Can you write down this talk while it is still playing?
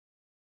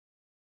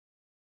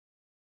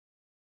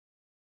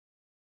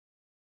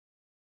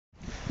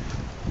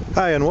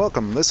Hi and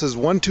welcome. This is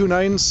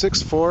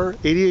 12964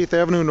 88th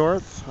Avenue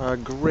North. A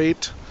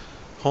great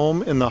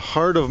home in the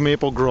heart of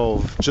Maple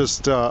Grove.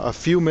 Just a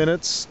few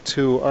minutes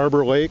to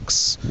Arbor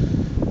Lakes,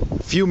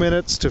 a few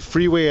minutes to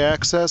freeway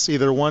access,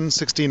 either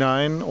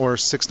 169 or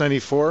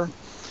 694.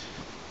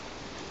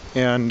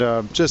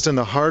 And just in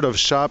the heart of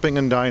shopping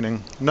and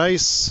dining.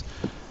 Nice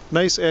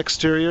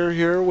exterior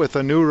here with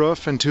a new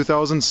roof in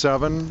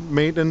 2007,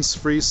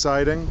 maintenance-free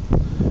siding,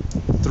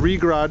 3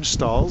 garage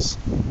stalls,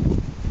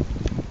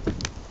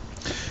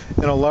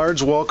 and a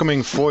large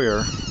welcoming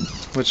foyer,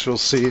 which we'll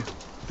see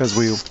as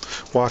we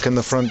walk in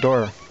the front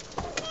door.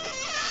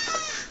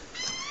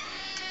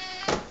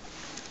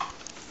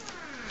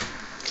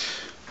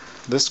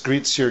 This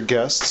greets your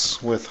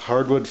guests with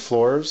hardwood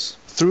floors.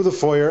 Through the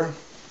foyer,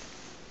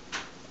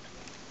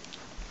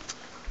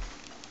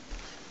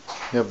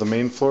 you have the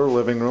main floor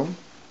living room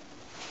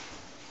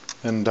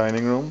and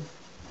dining room,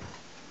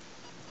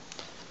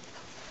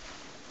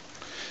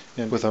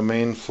 and with a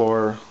main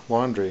floor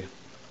laundry.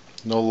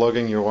 No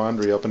lugging your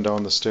laundry up and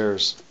down the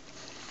stairs.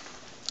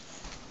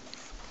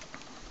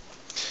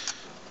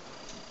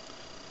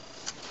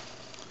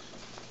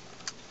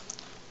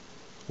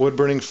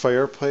 Wood-burning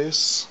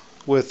fireplace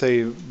with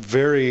a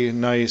very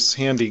nice,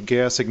 handy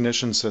gas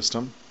ignition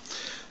system.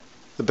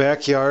 The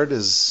backyard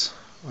is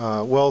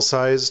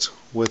well-sized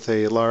with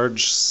a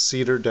large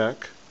cedar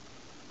deck.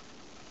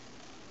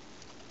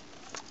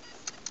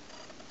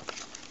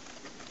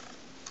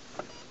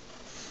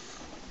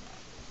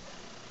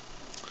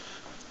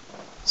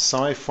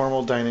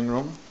 Semi-formal dining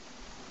room.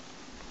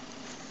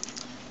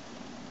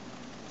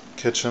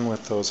 Kitchen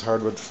with those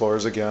hardwood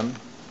floors again.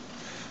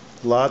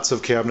 Lots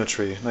of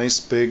cabinetry.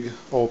 Nice big,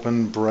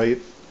 open, bright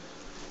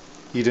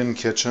eat-in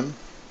kitchen.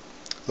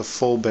 The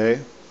full bay.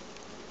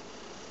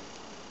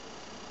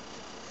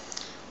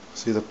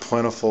 See the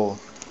plentiful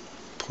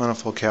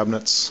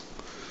cabinets.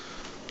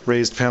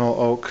 Raised panel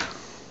oak.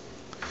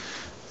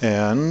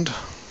 And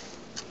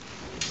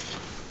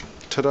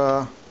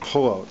ta-da!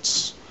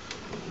 Pullouts.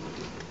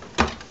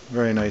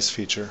 Very nice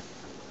feature.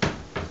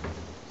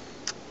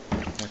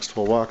 Next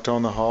we'll walk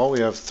down the hall. We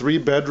have 3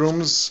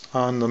 bedrooms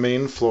on the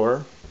main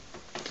floor.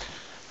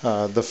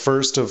 The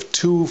first of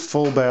 2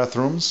 full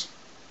bathrooms.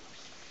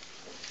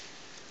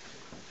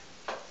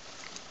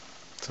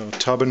 So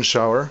tub and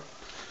shower.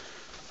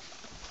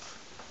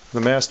 The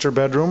master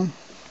bedroom.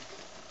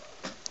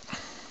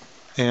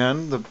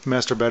 And the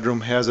master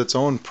bedroom has its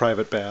own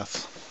private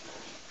bath.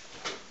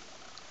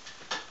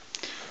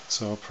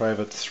 So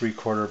private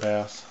 3/4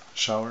 bath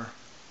shower.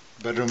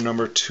 Bedroom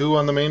number 2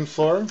 on the main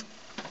floor,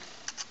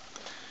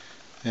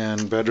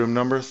 and bedroom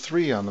number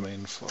 3 on the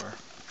main floor.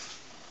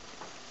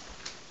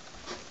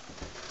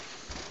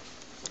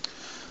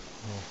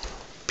 We'll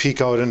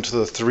peek out into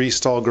the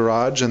 3-stall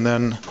garage and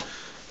then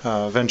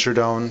venture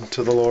down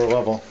to the lower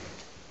level.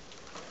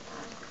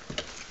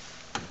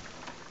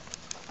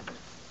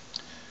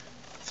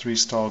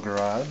 3-stall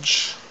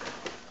garage,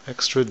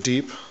 extra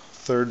deep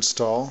 3rd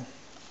stall.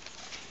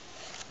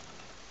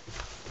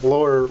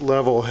 Lower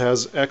level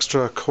has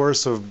extra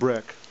course of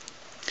brick.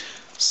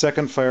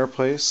 2nd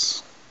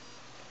fireplace,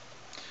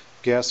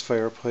 gas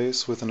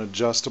fireplace with an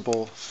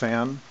adjustable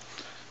fan,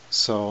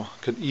 so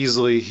could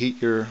easily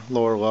heat your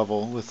lower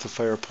level with the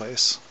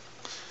fireplace.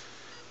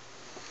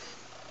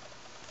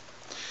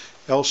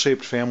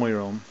 L-shaped family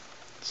room.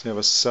 So you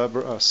have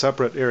a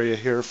separate area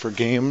here for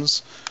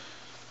games,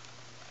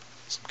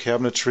 some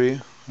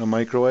cabinetry, a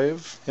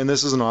microwave, and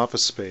this is an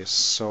office space,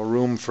 so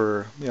room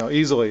for,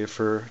 easily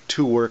for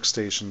 2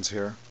 workstations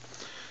here,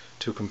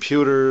 2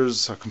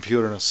 computers, a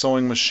computer and a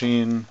sewing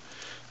machine,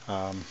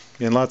 and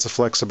lots of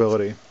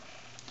flexibility.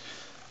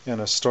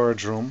 And a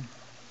storage room,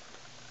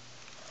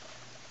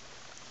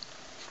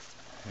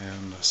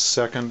 and a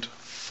 2nd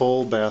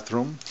full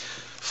bathroom,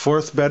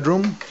 4th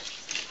bedroom,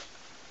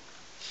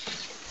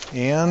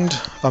 and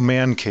a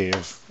man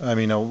cave, a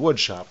wood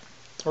shop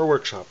or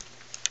workshop.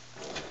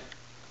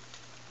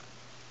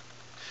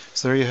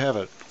 So there you have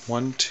it,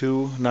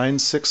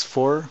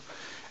 12964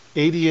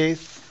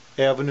 88th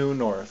Avenue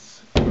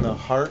North, in the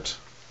heart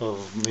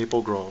of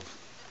Maple Grove.